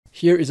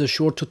Here is a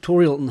short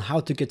tutorial on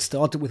how to get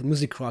started with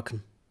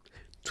MusiKraken.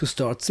 To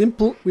start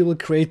simple, we will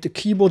create a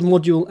keyboard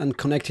module and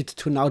connect it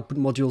to an output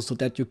module so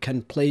that you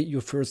can play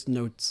your first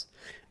notes.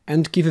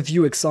 And give a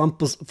few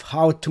examples of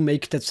how to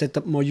make that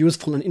setup more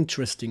useful and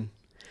interesting.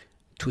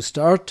 To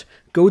start,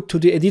 go to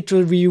the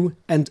editor view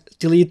and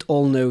delete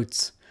all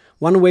notes.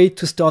 One way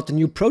to start a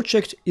new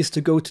project is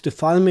to go to the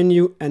file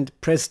menu and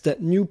press the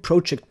New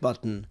Project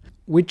button,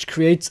 which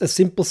creates a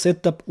simple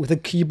setup with a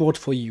keyboard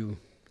for you.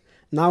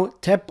 Now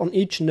tap on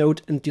each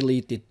note and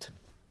delete it.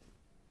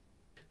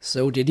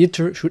 So the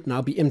editor should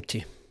now be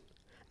empty.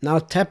 Now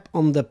tap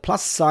on the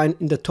plus sign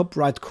in the top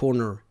right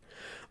corner.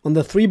 On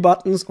the three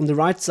buttons on the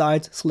right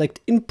side,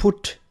 select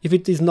Input. If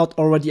it is not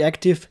already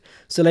active,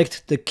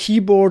 select the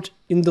keyboard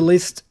in the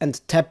list and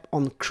tap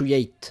on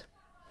Create.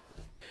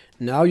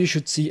 Now you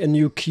should see a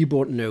new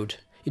keyboard node.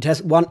 It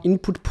has one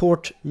input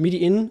port, MIDI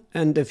in,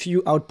 and a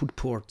few output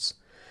ports.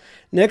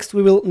 Next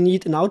we will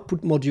need an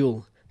output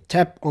module.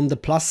 Tap on the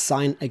plus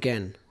sign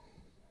again.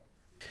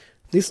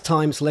 This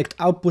time select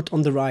Output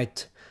on the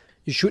right.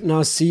 You should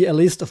now see a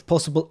list of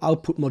possible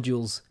output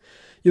modules.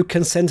 You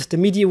can send the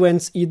MIDI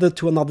events either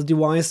to another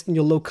device in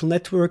your local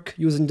network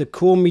using the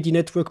Core MIDI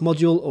network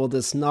module or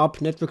the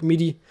Snap network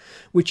MIDI,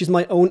 which is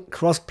my own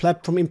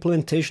cross-platform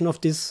implementation of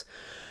this.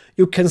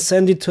 You can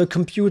send it to a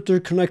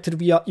computer connected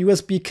via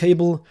USB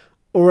cable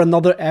or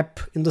another app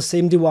in the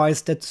same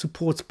device that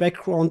supports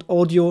background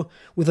audio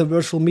with a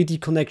virtual MIDI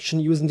connection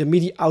using the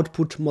MIDI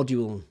output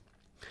module.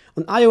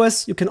 On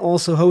iOS you can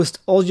also host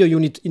audio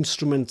unit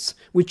instruments,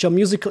 which are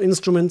musical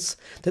instruments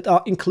that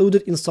are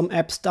included in some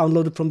apps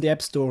downloaded from the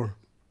App Store.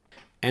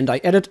 And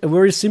I added a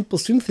very simple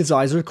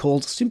synthesizer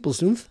called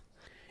SimpleSynth.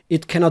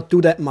 It cannot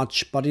do that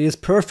much, but it is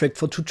perfect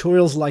for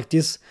tutorials like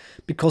this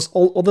because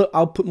all other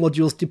output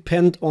modules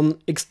depend on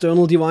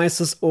external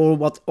devices or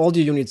what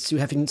audio units you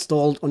have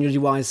installed on your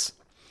device.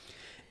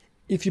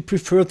 If you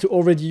prefer to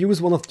already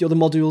use one of the other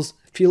modules,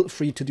 feel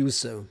free to do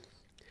so.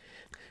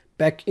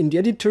 Back in the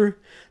editor,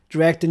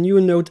 drag the new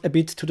node a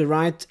bit to the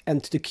right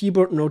and the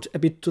keyboard node a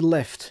bit to the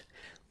left.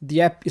 The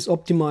app is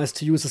optimized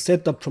to use a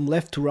setup from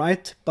left to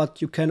right,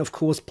 but you can of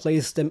course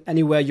place them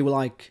anywhere you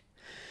like.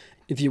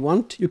 If you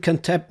want, you can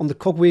tap on the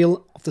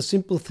cogwheel of the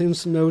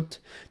SimpleSynth node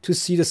to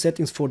see the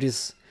settings for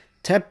this.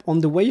 Tap on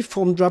the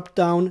waveform drop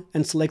down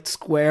and select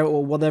square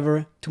or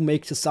whatever to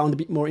make the sound a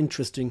bit more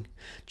interesting,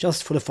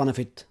 just for the fun of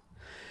it.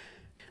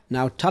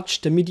 Now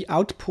touch the MIDI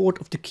out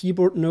port of the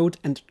keyboard node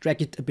and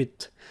drag it a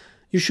bit.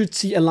 You should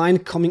see a line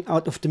coming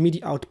out of the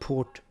MIDI out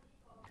port.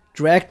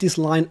 Drag this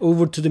line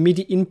over to the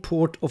MIDI in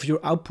port of your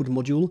output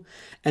module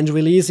and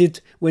release it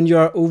when you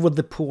are over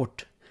the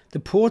port. The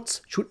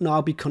ports should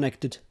now be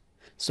connected.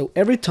 So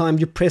every time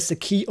you press a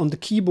key on the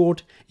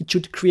keyboard, it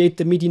should create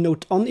the MIDI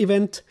note on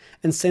event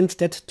and send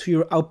that to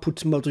your output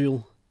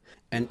module.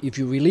 And if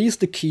you release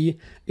the key,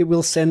 it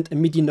will send a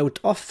MIDI note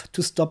off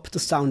to stop the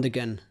sound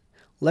again.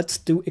 Let's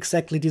do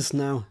exactly this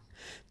now.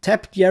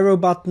 Tap the arrow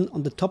button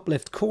on the top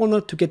left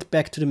corner to get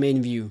back to the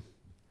main view.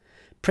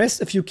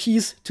 Press a few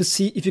keys to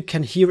see if you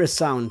can hear a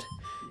sound.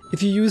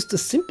 If you use the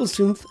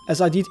SimpleSynth as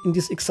I did in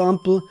this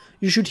example,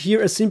 you should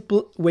hear a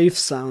simple wave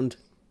sound.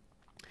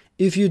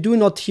 If you do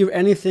not hear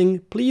anything,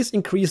 please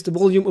increase the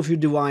volume of your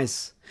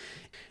device.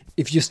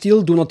 If you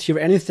still do not hear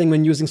anything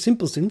when using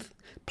SimpleSynth,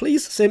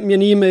 please send me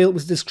an email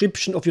with a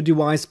description of your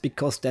device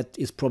because that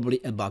is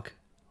probably a bug.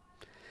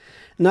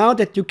 Now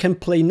that you can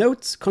play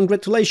notes,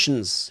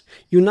 congratulations!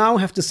 You now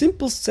have the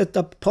simplest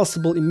setup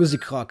possible in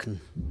MusiKraken.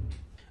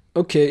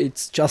 Okay,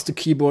 it's just a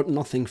keyboard,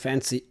 nothing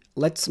fancy.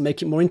 Let's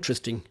make it more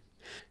interesting.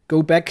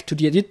 Go back to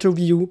the editor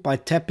view by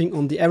tapping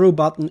on the arrow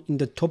button in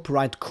the top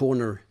right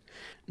corner.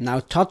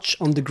 Now touch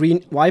on the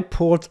green Y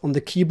port on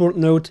the keyboard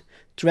node,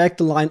 drag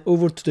the line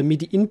over to the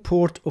MIDI in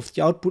port of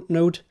the output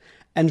node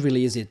and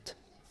release it.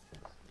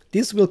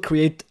 This will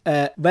create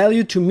a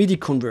value to MIDI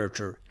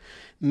converter.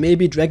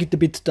 Maybe drag it a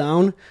bit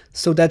down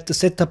so that the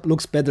setup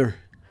looks better.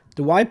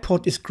 The Y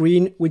port is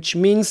green, which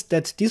means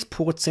that this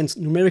port sends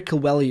numerical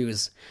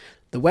values.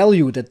 The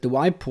value that the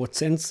Y port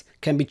sends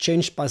can be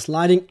changed by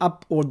sliding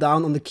up or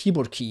down on the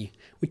keyboard key,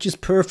 which is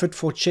perfect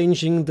for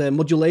changing the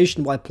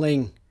modulation while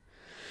playing.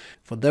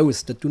 For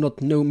those that do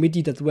not know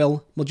MIDI that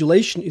well,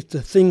 modulation is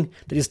the thing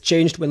that is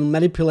changed when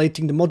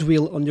manipulating the mod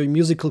wheel on your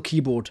musical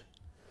keyboard.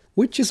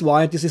 Which is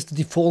why this is the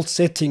default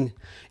setting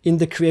in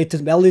the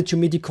created value to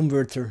MIDI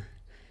converter.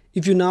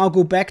 If you now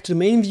go back to the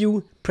main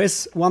view,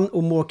 press one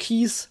or more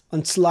keys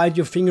and slide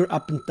your finger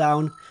up and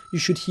down, you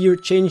should hear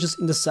changes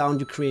in the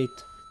sound you create.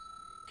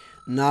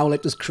 Now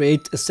let us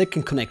create a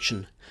second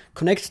connection.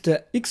 Connect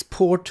the X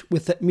port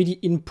with the MIDI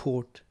in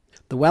port.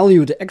 The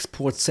value the X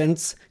port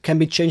sends can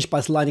be changed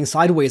by sliding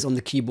sideways on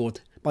the keyboard.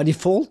 By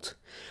default,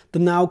 the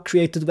now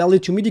created value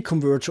to MIDI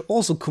converter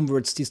also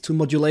converts this to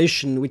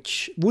modulation,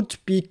 which would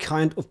be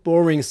kind of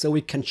boring, so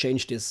we can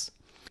change this.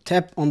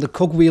 Tap on the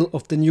cogwheel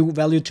of the new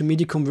value to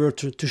MIDI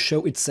converter to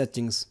show its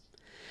settings.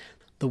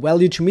 The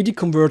value to MIDI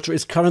converter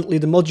is currently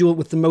the module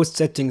with the most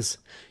settings.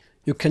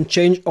 You can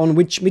change on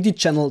which MIDI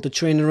channel the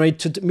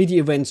generated MIDI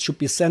events should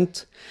be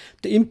sent,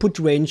 the input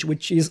range,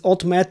 which is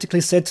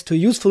automatically set to a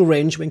useful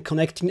range when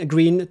connecting a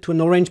green to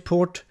an orange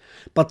port,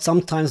 but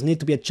sometimes need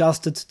to be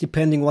adjusted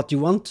depending what you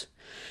want.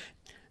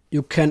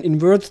 You can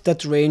invert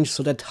that range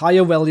so that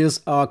higher values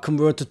are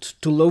converted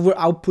to lower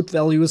output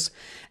values,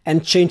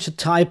 and change the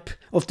type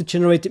of the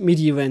generated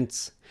MIDI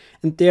events.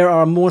 And there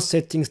are more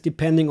settings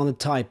depending on the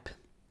type.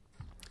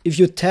 If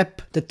you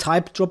tap the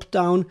type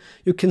drop-down,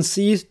 you can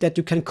see that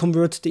you can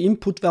convert the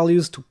input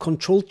values to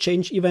control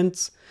change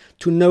events,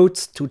 to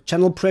notes, to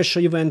channel pressure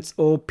events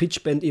or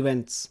pitch bend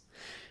events.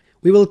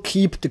 We will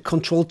keep the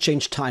control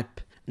change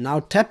type. Now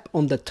tap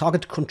on the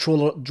target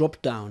controller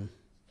drop-down.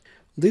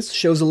 This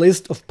shows a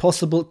list of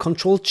possible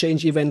control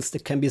change events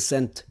that can be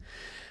sent.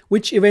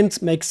 Which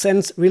events make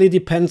sense really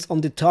depends on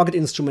the target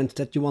instrument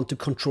that you want to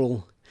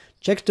control.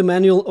 Check the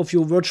manual of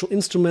your virtual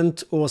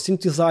instrument or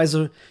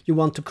synthesizer you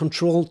want to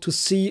control to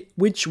see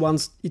which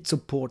ones it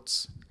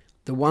supports.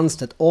 The ones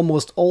that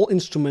almost all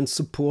instruments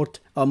support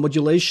are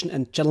modulation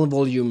and channel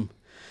volume.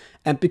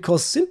 And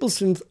because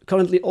SimpleSynth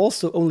currently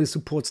also only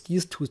supports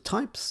these two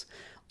types,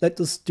 let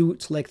us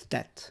select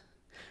that.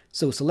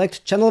 So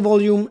select channel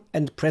volume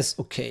and press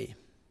OK.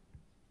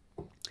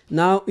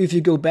 Now if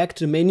you go back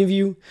to the main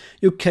view,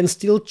 you can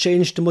still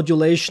change the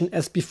modulation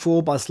as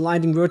before by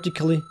sliding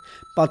vertically,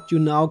 but you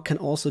now can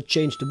also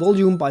change the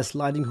volume by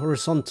sliding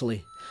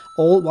horizontally,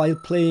 all while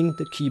playing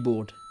the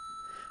keyboard.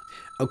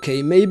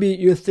 Okay, maybe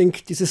you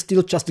think this is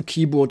still just a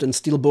keyboard and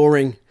still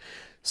boring,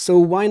 so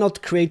why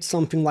not create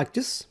something like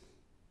this?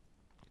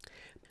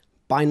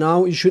 By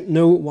now you should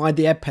know why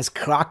the app has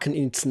Kraken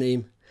in its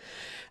name.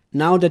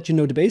 Now that you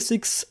know the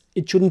basics,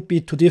 it shouldn't be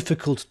too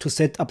difficult to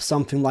set up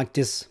something like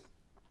this.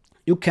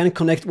 You can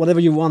connect whatever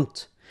you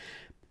want,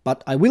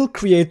 but I will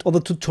create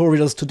other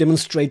tutorials to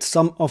demonstrate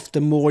some of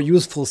the more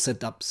useful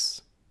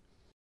setups.